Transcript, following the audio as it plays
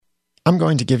I'm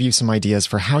going to give you some ideas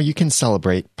for how you can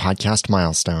celebrate podcast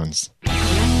milestones.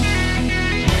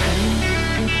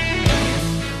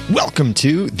 Welcome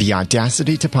to the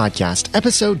Audacity to Podcast,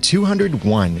 episode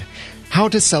 201, How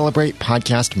to Celebrate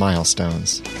Podcast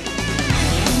Milestones.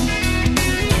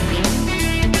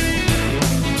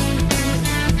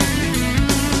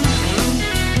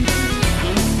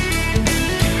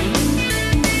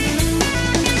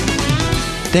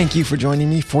 Thank you for joining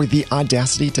me for the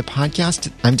Audacity to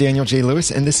Podcast. I'm Daniel J.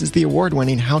 Lewis, and this is the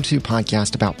award-winning how-to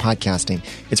podcast about podcasting.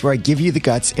 It's where I give you the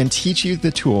guts and teach you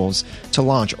the tools to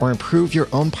launch or improve your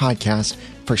own podcast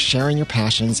for sharing your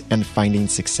passions and finding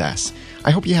success.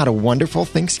 I hope you had a wonderful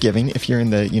Thanksgiving if you're in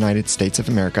the United States of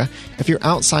America. If you're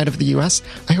outside of the U.S.,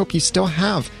 I hope you still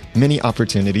have many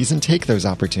opportunities and take those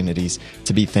opportunities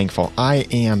to be thankful. I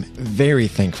am very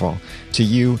thankful to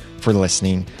you for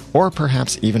listening or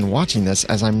perhaps even watching this,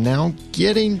 as I'm now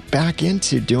getting back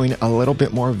into doing a little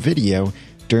bit more video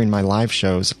during my live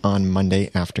shows on Monday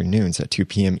afternoons at 2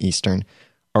 p.m. Eastern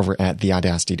over at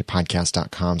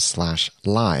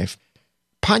theaudacitytopodcast.com/live.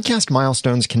 Podcast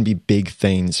milestones can be big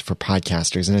things for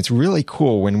podcasters, and it's really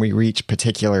cool when we reach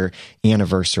particular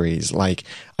anniversaries, like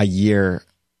a year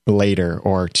later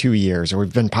or 2 years, or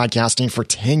we've been podcasting for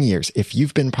 10 years. If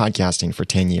you've been podcasting for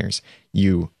 10 years,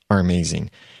 you are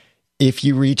amazing. If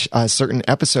you reach a certain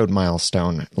episode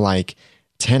milestone, like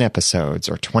 10 episodes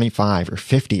or 25 or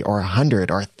 50 or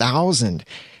 100 or 1,000,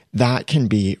 that can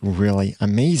be really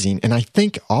amazing. And I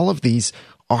think all of these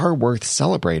are worth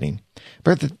celebrating.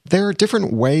 But there are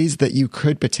different ways that you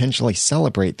could potentially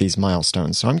celebrate these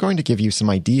milestones. So I'm going to give you some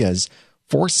ideas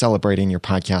for celebrating your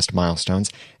podcast milestones,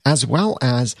 as well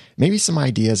as maybe some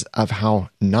ideas of how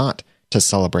not to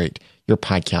celebrate your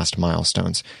podcast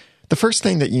milestones. The first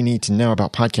thing that you need to know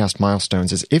about podcast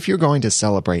milestones is if you're going to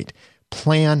celebrate,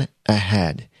 plan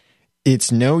ahead.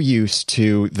 It's no use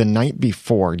to the night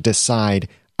before decide,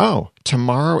 oh,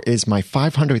 tomorrow is my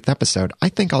 500th episode. I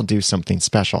think I'll do something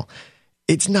special.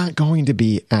 It's not going to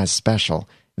be as special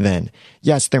then.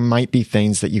 Yes, there might be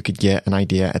things that you could get an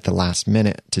idea at the last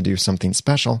minute to do something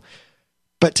special,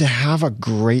 but to have a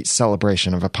great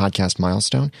celebration of a podcast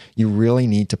milestone, you really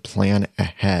need to plan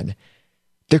ahead.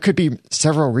 There could be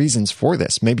several reasons for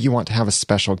this. Maybe you want to have a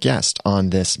special guest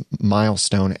on this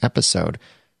milestone episode.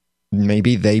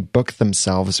 Maybe they book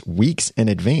themselves weeks in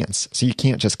advance, so you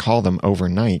can't just call them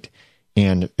overnight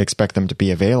and expect them to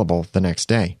be available the next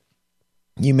day.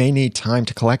 You may need time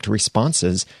to collect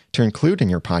responses to include in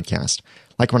your podcast.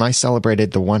 Like when I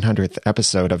celebrated the 100th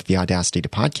episode of the Audacity to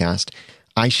Podcast,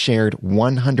 I shared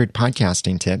 100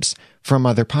 podcasting tips from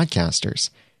other podcasters.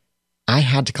 I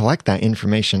had to collect that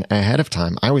information ahead of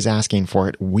time. I was asking for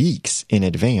it weeks in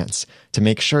advance to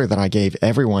make sure that I gave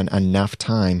everyone enough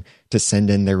time to send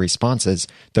in their responses,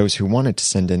 those who wanted to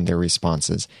send in their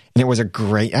responses. And it was a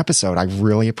great episode. I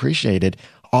really appreciated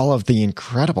all of the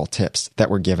incredible tips that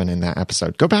were given in that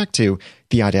episode. Go back to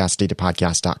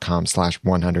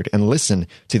theaudacitytopodcast.com/100 and listen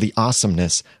to the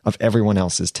awesomeness of everyone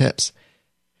else's tips.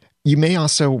 You may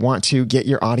also want to get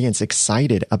your audience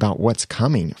excited about what's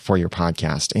coming for your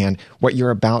podcast and what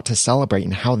you're about to celebrate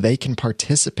and how they can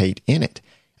participate in it.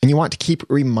 And you want to keep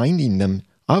reminding them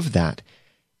of that.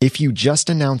 If you just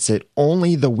announce it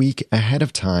only the week ahead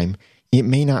of time, it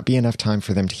may not be enough time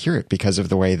for them to hear it because of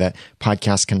the way that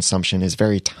podcast consumption is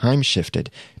very time shifted,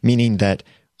 meaning that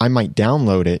I might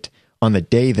download it on the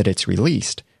day that it's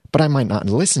released, but I might not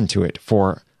listen to it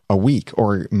for a week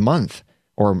or month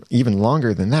or even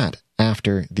longer than that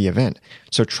after the event.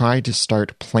 So try to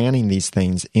start planning these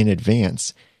things in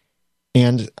advance.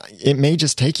 And it may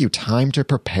just take you time to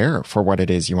prepare for what it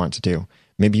is you want to do.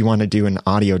 Maybe you want to do an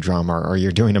audio drama, or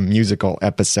you're doing a musical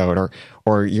episode,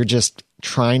 or you're just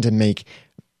trying to make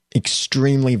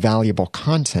extremely valuable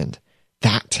content.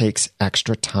 That takes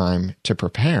extra time to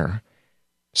prepare.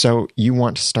 So you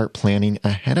want to start planning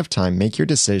ahead of time. Make your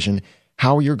decision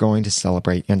how you're going to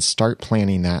celebrate and start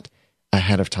planning that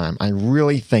ahead of time. I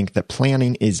really think that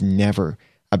planning is never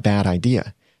a bad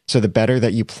idea. So the better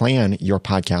that you plan your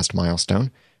podcast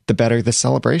milestone, the better the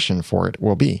celebration for it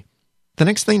will be. The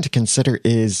next thing to consider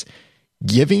is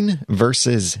giving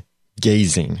versus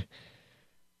gazing.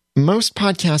 Most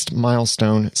podcast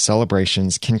milestone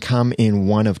celebrations can come in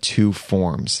one of two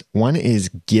forms. One is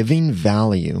giving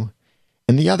value,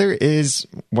 and the other is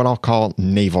what I'll call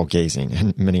navel gazing,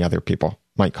 and many other people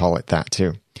might call it that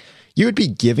too. You would be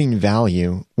giving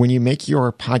value when you make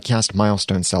your podcast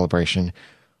milestone celebration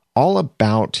all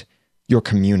about your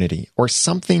community or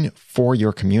something for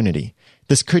your community.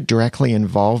 This could directly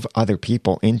involve other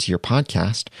people into your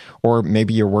podcast, or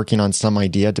maybe you're working on some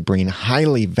idea to bring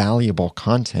highly valuable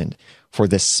content for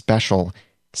this special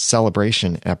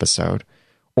celebration episode,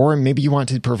 or maybe you want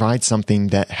to provide something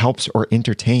that helps or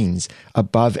entertains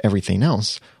above everything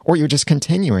else, or you're just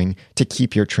continuing to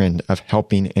keep your trend of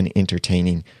helping and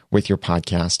entertaining with your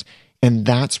podcast. And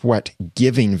that's what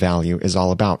giving value is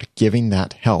all about, giving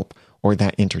that help or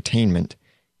that entertainment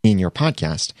in your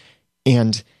podcast.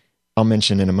 And I'll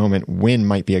mention in a moment when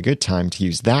might be a good time to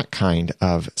use that kind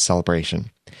of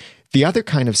celebration. The other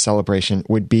kind of celebration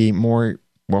would be more,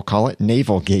 we'll call it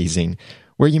navel gazing,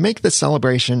 where you make the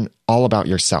celebration all about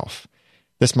yourself.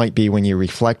 This might be when you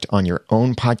reflect on your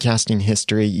own podcasting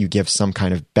history, you give some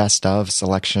kind of best of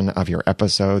selection of your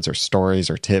episodes or stories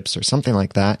or tips or something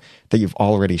like that you've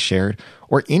already shared,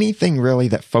 or anything really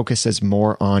that focuses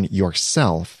more on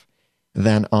yourself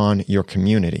than on your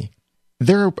community.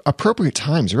 There are appropriate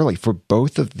times really for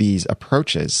both of these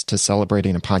approaches to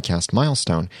celebrating a podcast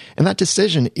milestone, and that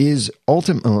decision is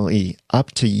ultimately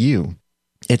up to you.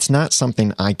 It's not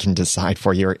something I can decide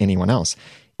for you or anyone else.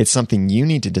 It's something you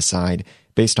need to decide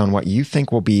based on what you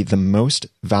think will be the most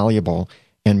valuable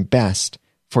and best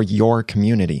for your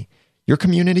community. Your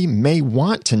community may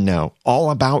want to know all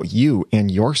about you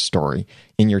and your story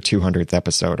in your 200th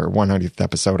episode or 100th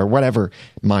episode or whatever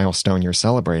milestone you're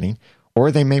celebrating,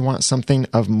 or they may want something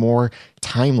of more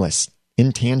timeless,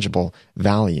 intangible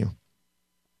value.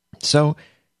 So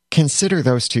consider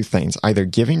those two things, either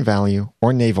giving value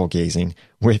or navel gazing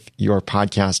with your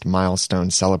podcast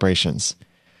milestone celebrations.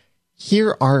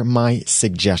 Here are my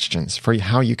suggestions for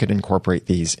how you could incorporate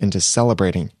these into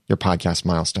celebrating your podcast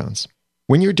milestones.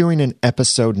 When you're doing an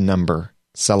episode number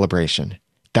celebration,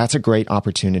 that's a great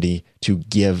opportunity to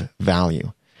give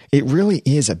value. It really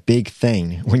is a big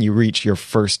thing when you reach your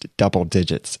first double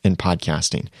digits in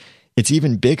podcasting. It's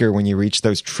even bigger when you reach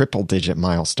those triple digit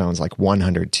milestones like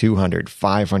 100, 200,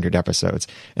 500 episodes,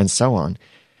 and so on.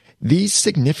 These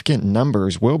significant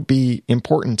numbers will be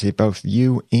important to both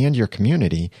you and your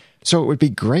community, so it would be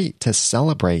great to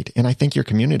celebrate, and I think your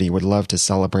community would love to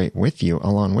celebrate with you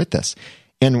along with this.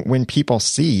 And when people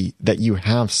see that you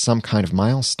have some kind of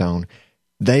milestone,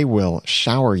 they will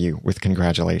shower you with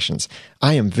congratulations.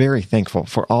 I am very thankful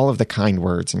for all of the kind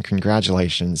words and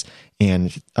congratulations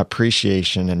and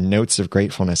appreciation and notes of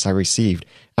gratefulness I received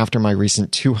after my recent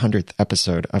 200th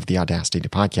episode of the Audacity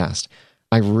podcast.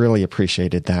 I really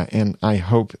appreciated that, and I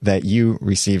hope that you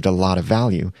received a lot of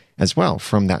value as well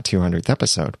from that 200th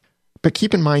episode. But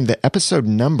keep in mind that episode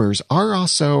numbers are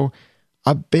also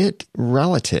a bit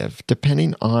relative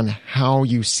depending on how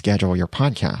you schedule your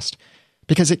podcast.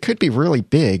 Because it could be really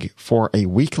big for a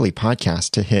weekly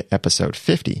podcast to hit episode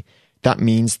 50. That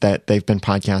means that they've been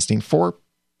podcasting for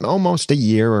almost a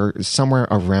year or somewhere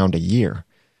around a year.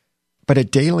 But a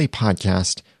daily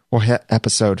podcast will hit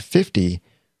episode 50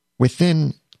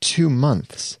 within 2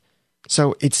 months.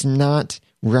 So it's not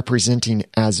representing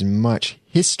as much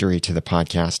history to the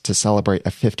podcast to celebrate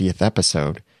a 50th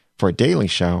episode for a daily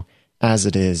show as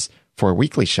it is for a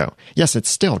weekly show. Yes, it's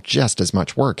still just as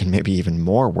much work and maybe even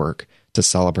more work to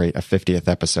celebrate a 50th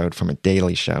episode from a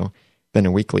daily show than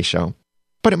a weekly show.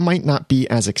 But it might not be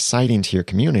as exciting to your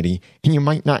community, and you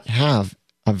might not have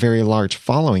a very large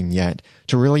following yet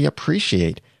to really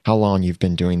appreciate how long you've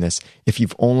been doing this if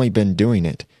you've only been doing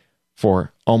it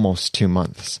for almost 2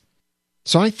 months.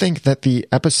 So I think that the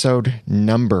episode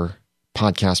number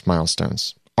podcast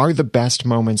milestones are the best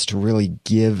moments to really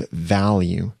give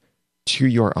value to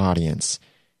your audience.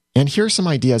 And here are some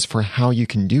ideas for how you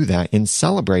can do that in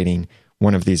celebrating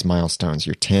one of these milestones,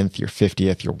 your 10th, your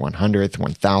 50th, your 100th,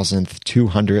 1000th,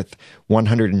 200th,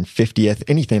 150th,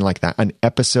 anything like that, an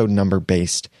episode number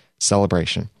based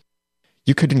celebration.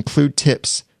 You could include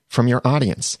tips from your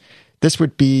audience. This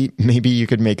would be, maybe you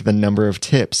could make the number of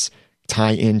tips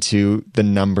tie into the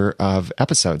number of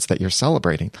episodes that you're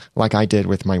celebrating, like I did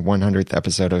with my 100th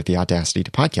episode of the Audacity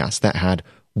podcast that had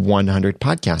 100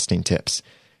 podcasting tips.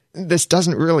 This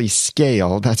doesn't really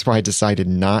scale. That's why I decided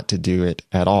not to do it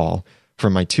at all for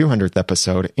my 200th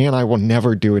episode, and I will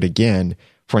never do it again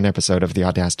for an episode of the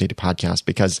Audacity podcast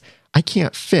because I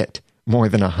can't fit more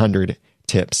than 100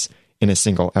 tips in a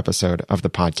single episode of the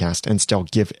podcast and still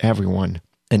give everyone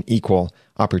an equal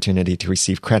opportunity to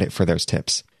receive credit for those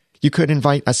tips. You could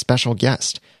invite a special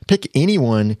guest. Pick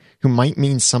anyone who might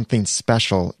mean something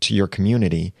special to your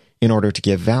community in order to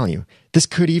give value. This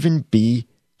could even be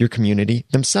your community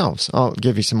themselves. I'll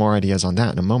give you some more ideas on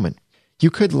that in a moment. You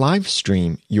could live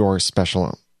stream your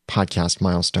special podcast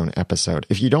milestone episode.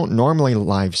 If you don't normally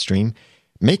live stream,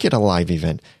 make it a live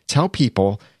event. Tell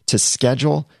people to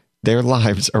schedule their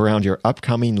lives around your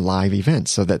upcoming live event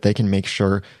so that they can make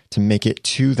sure to make it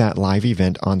to that live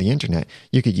event on the internet.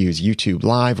 You could use YouTube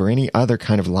Live or any other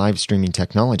kind of live streaming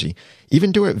technology.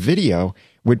 Even do it video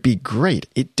would be great.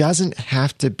 It doesn't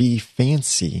have to be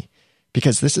fancy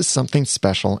because this is something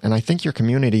special, and I think your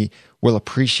community will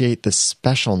appreciate the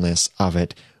specialness of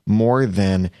it more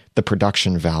than the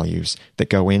production values that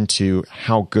go into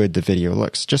how good the video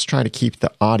looks. Just try to keep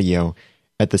the audio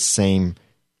at the same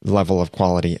level of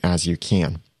quality as you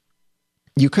can.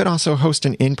 You could also host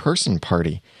an in-person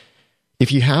party.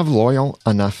 If you have loyal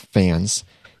enough fans,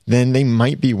 then they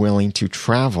might be willing to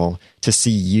travel to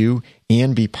see you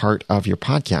and be part of your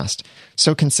podcast.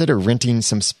 So consider renting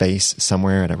some space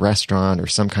somewhere at a restaurant or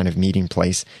some kind of meeting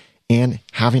place and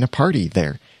having a party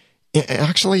there.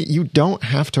 Actually, you don't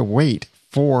have to wait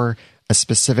for a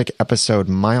specific episode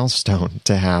milestone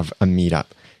to have a meetup.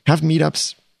 Have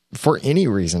meetups for any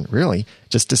reason, really.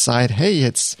 Just decide, hey,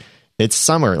 it's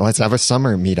summer. Let's have a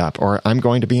summer meetup. Or I'm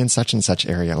going to be in such and such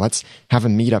area. Let's have a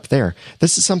meetup there.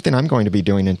 This is something I'm going to be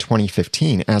doing in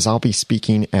 2015 as I'll be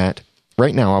speaking at,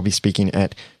 right now I'll be speaking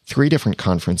at 3 different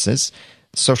conferences: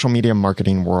 Social Media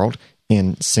Marketing World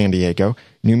in San Diego,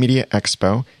 New Media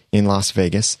Expo in Las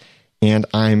Vegas, and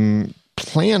I'm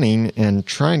planning and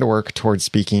trying to work towards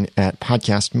speaking at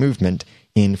Podcast Movement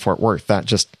in Fort Worth.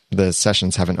 The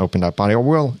sessions haven't opened up, but I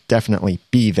will definitely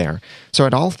be there. So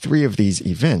at all 3 of these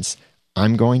events,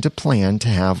 I'm going to plan to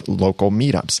have local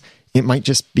meetups. It might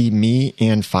just be me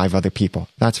and 5 other people.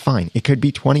 That's fine. It could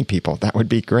be 20 people. That would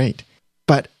be great.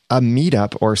 But a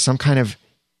meetup or some kind of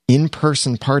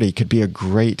in-person party could be a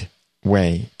great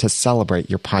way to celebrate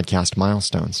your podcast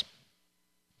milestones.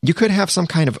 You could have some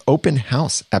kind of open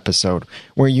house episode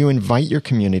where you invite your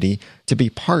community to be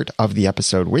part of the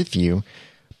episode with you,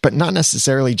 but not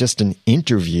necessarily just an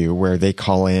interview where they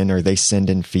call in or they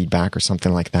send in feedback or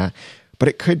something like that. But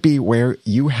it could be where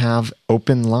you have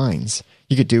open lines.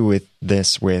 You could do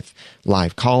this with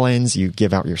live call-ins. You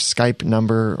give out your Skype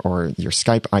number or your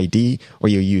Skype ID, or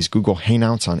you use Google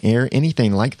Hangouts on air,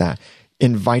 anything like that.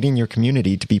 Inviting your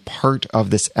community to be part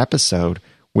of this episode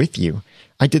with you.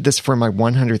 I did this for my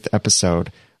 100th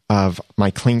episode of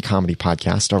my Clean Comedy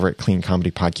podcast over at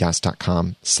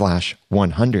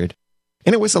cleancomedypodcast.com/100.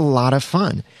 And it was a lot of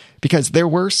fun because there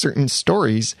were certain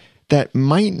stories that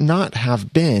might not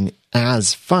have been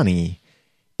as funny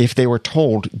if they were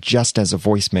told just as a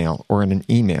voicemail or in an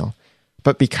email.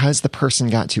 But because the person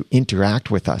got to interact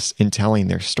with us in telling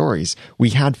their stories, we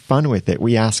had fun with it.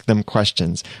 We asked them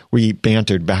questions. We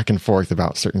bantered back and forth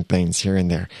about certain things here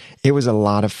and there. It was a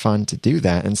lot of fun to do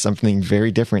that, and something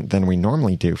very different than we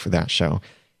normally do for that show.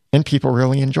 And people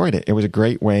really enjoyed it. It was a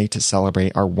great way to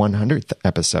celebrate our 100th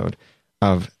episode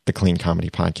of the Clean Comedy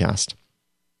Podcast.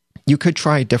 You could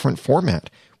try a different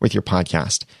format with your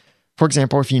podcast. For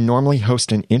example, if you normally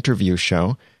host an interview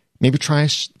show, maybe try a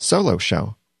solo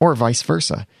show. Or vice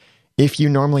versa. If you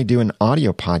normally do an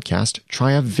audio podcast,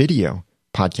 try a video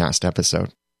podcast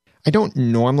episode. I don't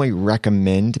normally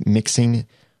recommend mixing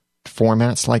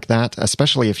formats like that,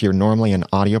 especially if you're normally an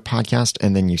audio podcast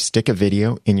and then you stick a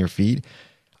video in your feed.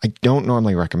 I don't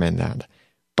normally recommend that.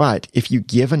 But if you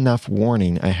give enough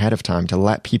warning ahead of time to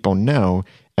let people know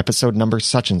episode number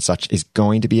such and such is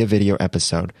going to be a video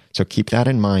episode, so keep that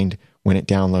in mind when it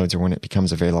downloads or when it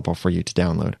becomes available for you to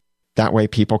download. That way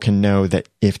people can know that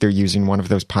if they're using one of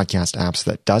those podcast apps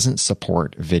that doesn't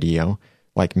support video,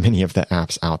 like many of the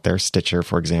apps out there, Stitcher,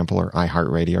 for example, or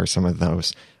iHeartRadio or some of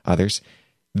those others,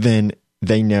 then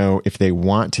they know if they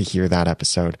want to hear that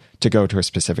episode to go to a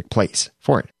specific place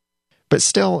for it. But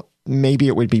still, maybe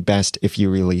it would be best if you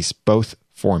release both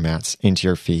formats into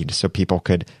your feed so people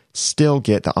could still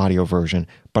get the audio version,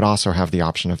 but also have the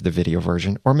option of the video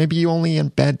version. Or maybe you only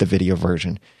embed the video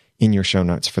version in your show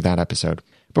notes for that episode.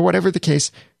 But whatever the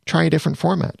case, try a different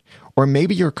format. Or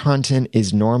maybe your content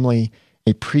is normally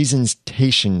a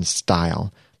presentation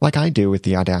style, like I do with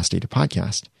the Audacity to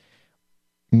Podcast.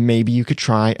 Maybe you could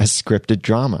try a scripted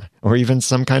drama or even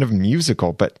some kind of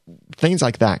musical, but things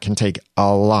like that can take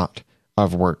a lot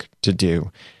of work to do.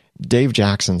 Dave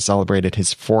Jackson celebrated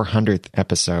his 400th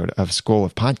episode of School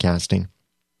of Podcasting,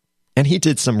 and he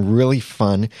did some really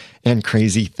fun and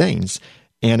crazy things.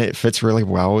 And it fits really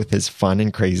well with his fun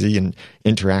and crazy and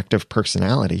interactive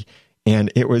personality.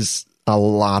 And it was a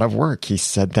lot of work. He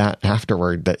said that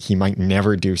afterward, that he might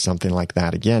never do something like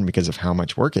that again because of how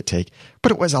much work it takes.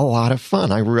 But it was a lot of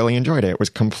fun. I really enjoyed it. It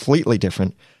was completely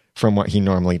different from what he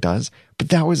normally does. But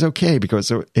that was okay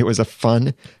because it was a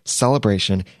fun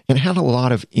celebration and had a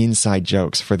lot of inside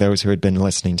jokes for those who had been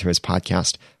listening to his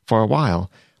podcast for a while.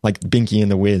 Like Binky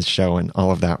and the Wiz show and all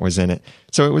of that was in it.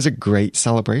 So it was a great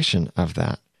celebration of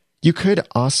that. You could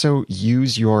also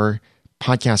use your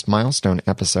podcast milestone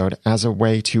episode as a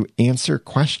way to answer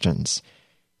questions.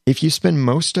 If you spend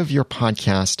most of your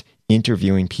podcast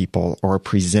interviewing people or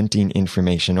presenting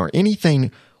information or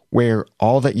anything where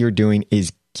all that you're doing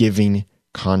is giving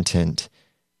content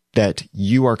that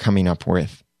you are coming up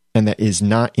with and that is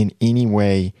not in any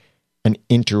way an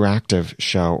interactive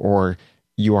show or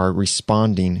you are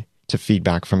responding to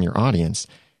feedback from your audience,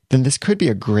 then this could be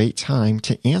a great time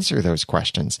to answer those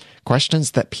questions.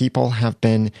 Questions that people have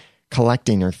been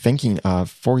collecting or thinking of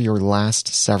for your last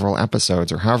several episodes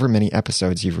or however many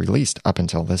episodes you've released up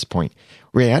until this point.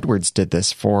 Ray Edwards did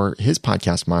this for his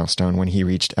podcast milestone when he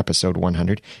reached episode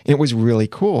 100. And it was really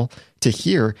cool to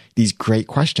hear these great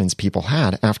questions people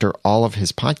had after all of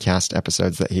his podcast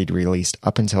episodes that he'd released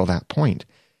up until that point.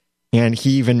 And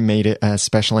he even made it a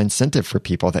special incentive for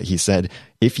people that he said,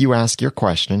 if you ask your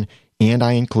question and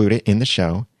I include it in the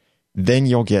show, then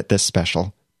you'll get this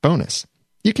special bonus.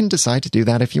 You can decide to do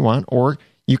that if you want, or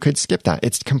you could skip that.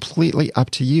 It's completely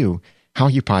up to you. How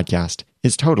you podcast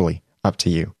is totally up to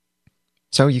you.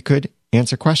 So you could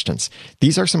answer questions.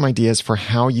 These are some ideas for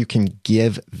how you can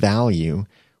give value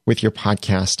with your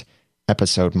podcast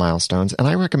episode milestones. And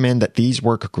I recommend that these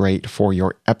work great for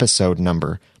your episode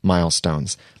number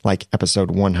milestones, like episode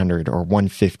 100 or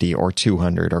 150 or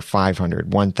 200 or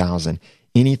 500, 1000,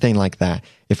 anything like that.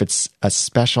 If it's a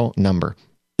special number,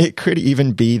 it could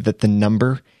even be that the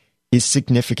number is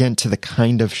significant to the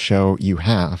kind of show you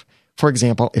have. For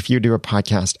example, if you do a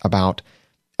podcast about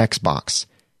Xbox,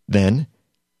 then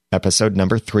episode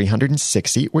number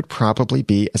 360 would probably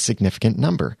be a significant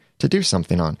number to do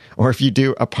something on. Or if you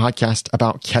do a podcast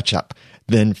about ketchup,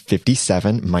 then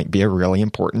 57 might be a really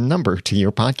important number to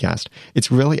your podcast.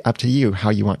 It's really up to you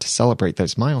how you want to celebrate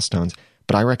those milestones,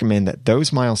 but I recommend that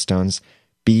those milestones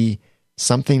be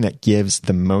something that gives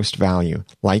the most value,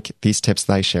 like these tips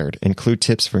that I shared. Include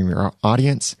tips from your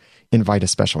audience, invite a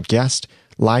special guest,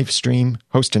 live stream,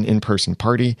 host an in-person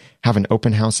party, have an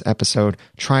open house episode,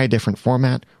 try a different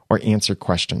format, or answer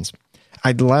questions.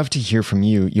 I'd love to hear from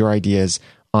you, your ideas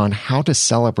on how to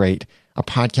celebrate a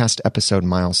podcast episode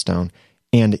milestone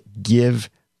and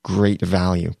give great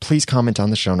value. Please comment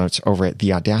on the show notes over at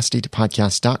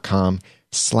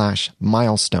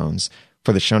theaudacitytopodcast.com/milestones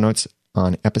for the show notes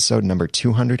on episode number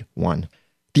 201.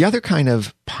 The other kind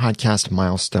of podcast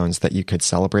milestones that you could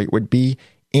celebrate would be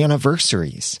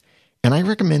anniversaries. And I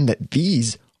recommend that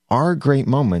these are great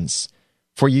moments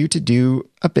for you to do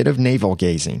a bit of navel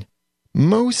gazing.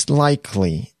 Most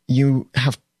likely, you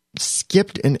have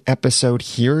skipped an episode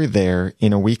here or there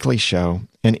in a weekly show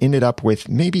and ended up with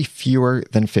maybe fewer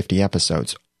than 50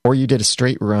 episodes. Or you did a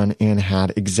straight run and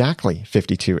had exactly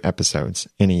 52 episodes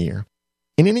in a year.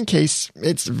 In any case,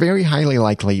 it's very highly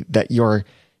likely that your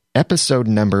episode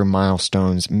number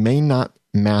milestones may not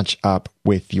match up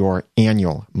with your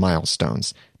annual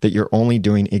milestones, that you're only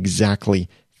doing exactly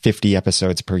 50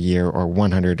 episodes per year or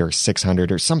 100 or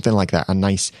 600 or something like that, a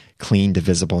nice, clean,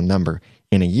 divisible number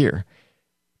in a year.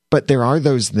 But there are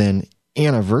those then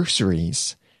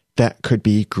anniversaries that could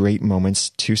be great moments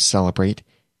to celebrate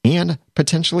and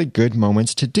potentially good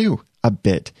moments to do a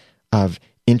bit of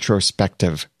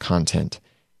introspective content,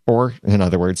 or in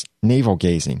other words, navel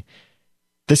gazing.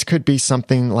 This could be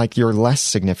something like your less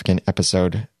significant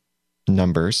episode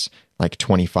numbers, like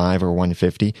 25 or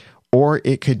 150, or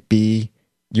it could be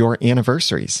your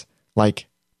anniversaries, like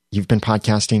you've been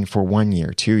podcasting for 1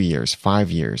 year, 2 years,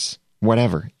 5 years,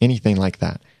 whatever, anything like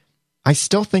that. I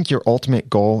still think your ultimate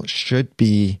goal should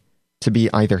be to be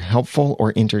either helpful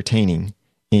or entertaining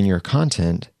in your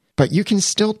content, but you can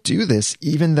still do this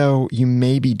even though you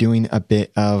may be doing a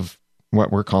bit of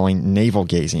what we're calling navel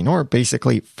gazing, or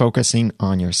basically focusing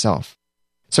on yourself.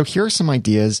 So here are some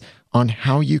ideas on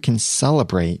how you can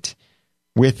celebrate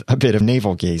with a bit of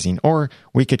navel gazing, or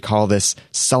we could call this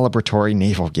celebratory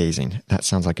navel gazing. That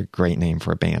sounds like a great name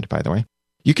for a band, by the way.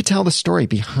 You could tell the story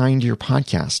behind your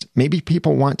podcast. Maybe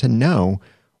people want to know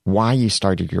why you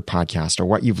started your podcast or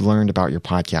what you've learned about your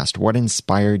podcast. What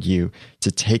inspired you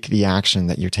to take the action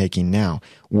that you're taking now?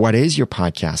 What is your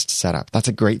podcast setup? That's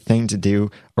a great thing to do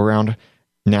around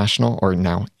National or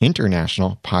now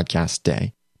International Podcast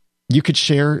Day. You could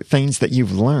share things that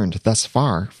you've learned thus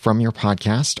far from your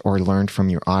podcast or learned from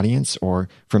your audience or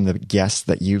from the guests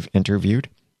that you've interviewed.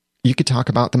 You could talk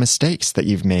about the mistakes that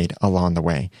you've made along the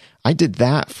way. I did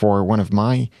that for one of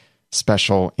my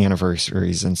special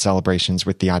anniversaries and celebrations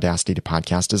with the Audacity to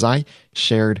Podcast as I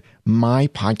shared my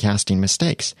podcasting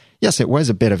mistakes. Yes, it was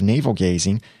a bit of navel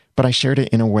gazing, but I shared it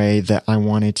in a way that I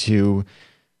wanted to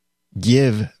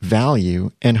give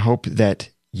value and hope that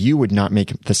you would not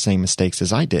make the same mistakes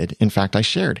as I did. In fact, I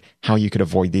shared how you could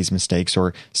avoid these mistakes,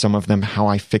 or some of them how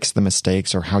I fixed the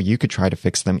mistakes, or how you could try to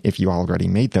fix them if you already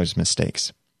made those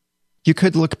mistakes. You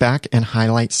could look back and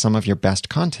highlight some of your best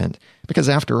content, because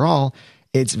after all,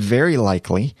 it's very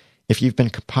likely, if you've been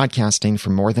podcasting for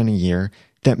more than a year,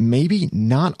 that maybe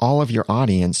not all of your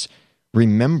audience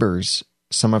remembers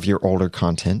some of your older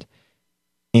content,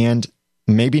 and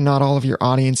maybe not all of your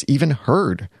audience even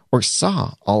heard or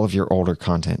saw all of your older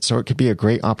content. So it could be a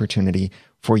great opportunity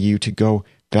for you to go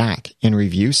back and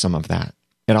review some of that.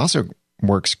 It also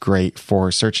works great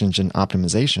for search engine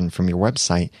optimization from your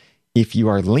website if you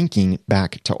are linking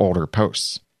back to older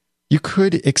posts. You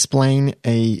could explain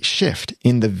a shift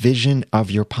in the vision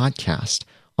of your podcast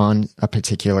on a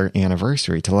particular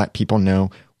anniversary to let people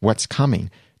know what's coming.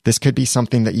 This could be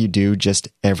something that you do just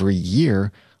every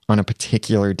year on a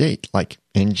particular date, like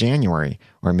in January,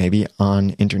 or maybe on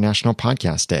International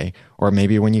Podcast Day, or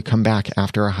maybe when you come back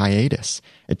after a hiatus.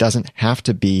 It doesn't have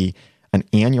to be an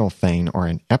annual thing or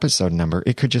an episode number.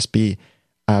 It could just be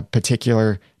a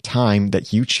particular time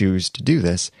that you choose to do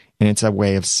this, and it's a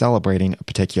way of celebrating a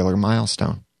particular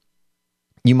milestone.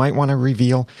 You might want to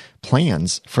reveal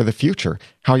plans for the future,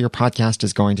 how your podcast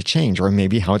is going to change, or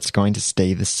maybe how it's going to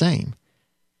stay the same.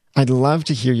 I'd love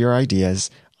to hear your ideas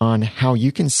on how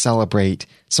you can celebrate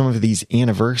some of these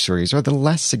anniversaries or the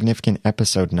less significant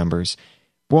episode numbers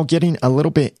while getting a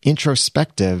little bit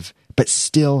introspective, but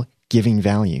still giving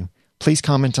value. Please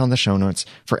comment on the show notes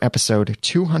for episode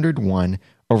 201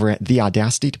 over at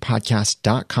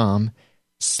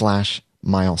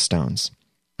theaudacitypodcast.com/milestones.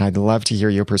 I'd love to hear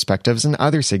your perspectives and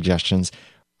other suggestions,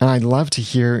 and I'd love to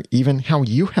hear even how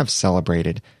you have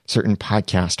celebrated certain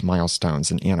podcast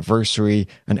milestones, an anniversary,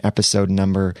 an episode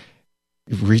number,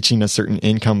 reaching a certain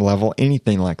income level,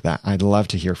 anything like that. I'd love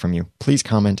to hear from you. Please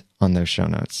comment on those show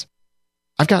notes.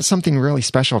 I've got something really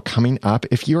special coming up.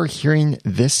 If you are hearing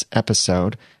this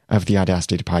episode of the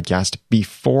Audacity to Podcast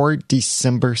before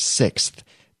December 6th,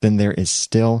 then there is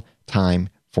still time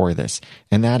for this.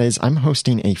 And that is, I'm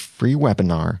hosting a free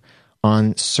webinar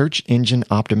on search engine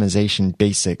optimization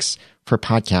basics for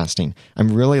podcasting.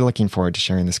 I'm really looking forward to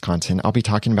sharing this content. I'll be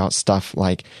talking about stuff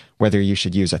like whether you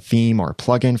should use a theme or a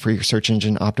plugin for your search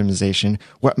engine optimization,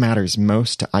 what matters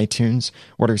most to iTunes,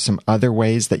 what are some other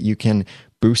ways that you can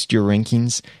boost your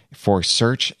rankings for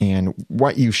search, and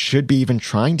what you should be even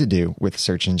trying to do with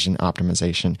search engine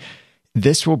optimization.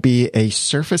 This will be a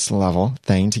surface level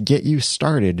thing to get you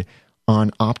started on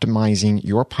optimizing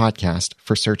your podcast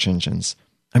for search engines.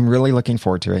 I'm really looking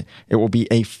forward to it. It will be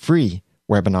a free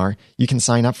webinar. You can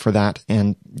sign up for that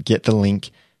and get the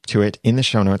link to it in the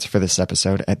show notes for this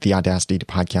episode at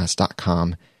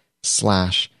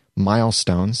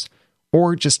theaudacitytopodcast.com/milestones,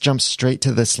 or just jump straight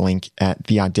to this link at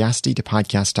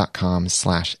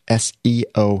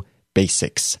theaudacitytopodcast.com/SEO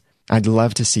basics. I'd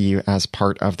love to see you as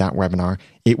part of that webinar.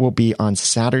 It will be on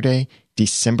Saturday,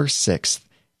 December 6th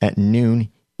at noon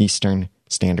Eastern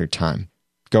Standard Time.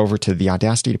 Go over to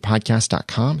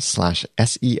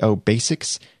theaudacitytopodcast.com/SEO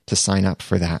basics to sign up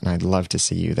for that, and I'd love to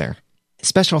see you there.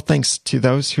 Special thanks to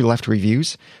those who left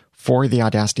reviews for the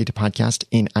Audacity to Podcast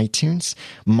in iTunes.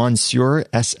 Monsieur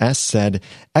SS said,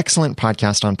 "Excellent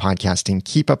podcast on podcasting.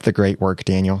 Keep up the great work,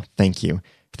 Daniel. Thank you."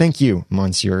 Thank you,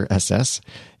 Monsieur SS.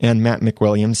 And Matt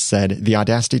McWilliams said, "The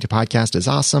Audacity to Podcast is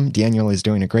awesome. Daniel is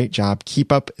doing a great job.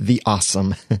 Keep up the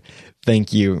awesome."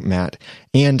 Thank you, Matt.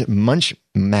 And Munch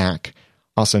Mac,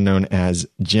 also known as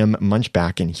Jim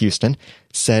Munchback in Houston,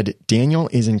 said, "Daniel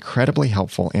is incredibly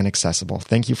helpful and accessible.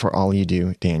 Thank you for all you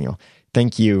do, Daniel."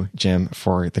 Thank you, Jim,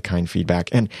 for the kind feedback.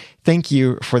 And thank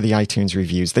you for the iTunes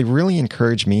reviews. They really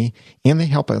encourage me, and they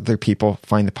help other people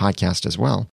find the podcast as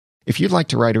well. If you'd like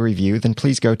to write a review, then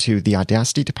please go to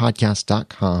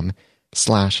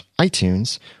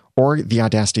theaudacitytopodcast.com/iTunes or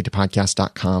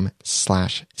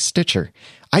theaudacitytopodcast.com/Stitcher.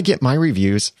 I get my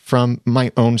reviews from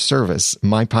my own service,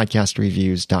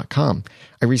 mypodcastreviews.com.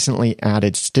 I recently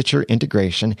added Stitcher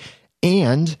integration,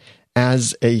 and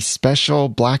as a special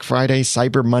Black Friday,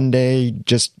 Cyber Monday,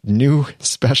 just new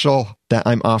special that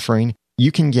I'm offering,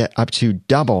 you can get up to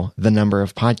double the number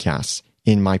of podcasts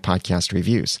in my podcast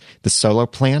reviews. The solo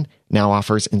plan now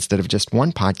offers, instead of just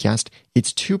one podcast,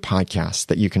 it's 2 podcasts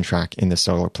that you can track in the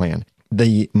solo plan.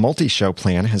 The multi-show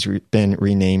plan has been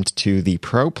renamed to the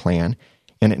Pro plan,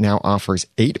 and it now offers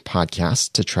 8 podcasts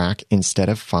to track instead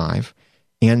of 5.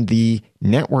 And the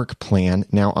network plan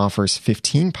now offers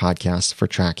 15 podcasts for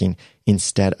tracking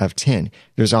instead of 10.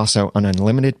 There's also an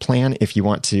unlimited plan if you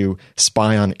want to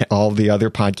spy on all the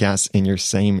other podcasts in your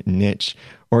same niche,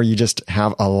 or you just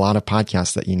have a lot of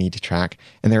podcasts that you need to track.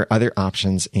 And there are other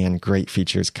options and great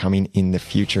features coming in the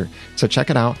future. So check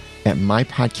it out at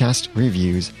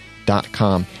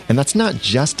mypodcastreviews.com. And that's not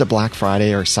just a Black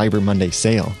Friday or Cyber Monday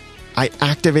sale. I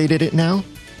activated it now,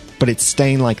 but it's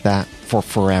staying like that for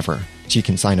forever. So you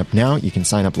can sign up now, you can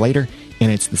sign up later, and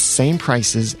it's the same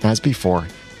prices as before,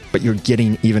 but you're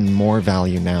getting even more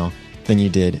value now than you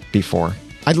did before.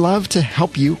 I'd love to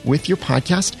help you with your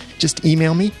podcast. Just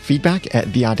email me feedback at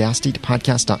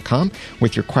theaudacitytopodcast.com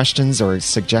with your questions or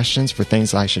suggestions for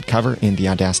things I should cover in the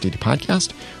Audacity to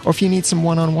Podcast. Or if you need some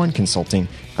one-on-one consulting,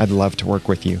 I'd love to work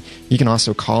with you. You can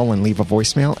also call and leave a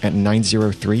voicemail at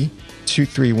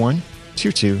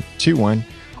 903-231-2221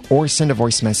 or send a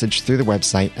voice message through the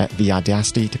website at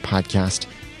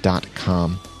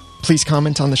theaudacitytopodcast.com. Please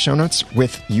comment on the show notes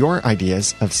with your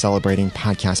ideas of celebrating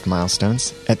podcast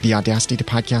milestones at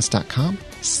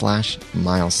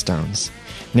theaudacitytopodcast.com/milestones.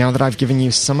 Now that I've given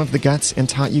you some of the guts and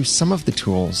taught you some of the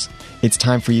tools, it's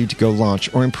time for you to go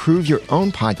launch or improve your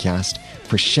own podcast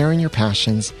for sharing your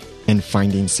passions and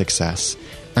finding success.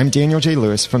 I'm Daniel J.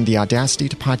 Lewis from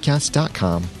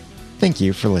theaudacitytopodcast.com. Thank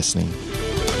you for listening.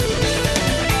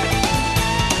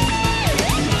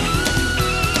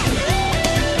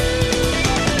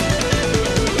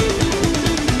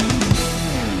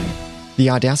 The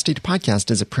Audacity to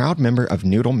Podcast is a proud member of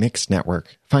Noodle Mix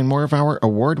Network. Find more of our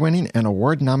award-winning and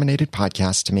award-nominated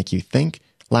podcasts to make you think,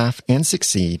 laugh, and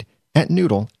succeed at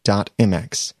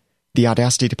noodle.mx. The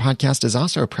Audacity to Podcast is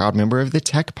also a proud member of the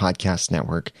Tech Podcast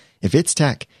Network. If it's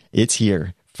tech, it's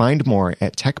here. Find more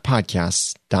at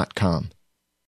techpodcasts.com.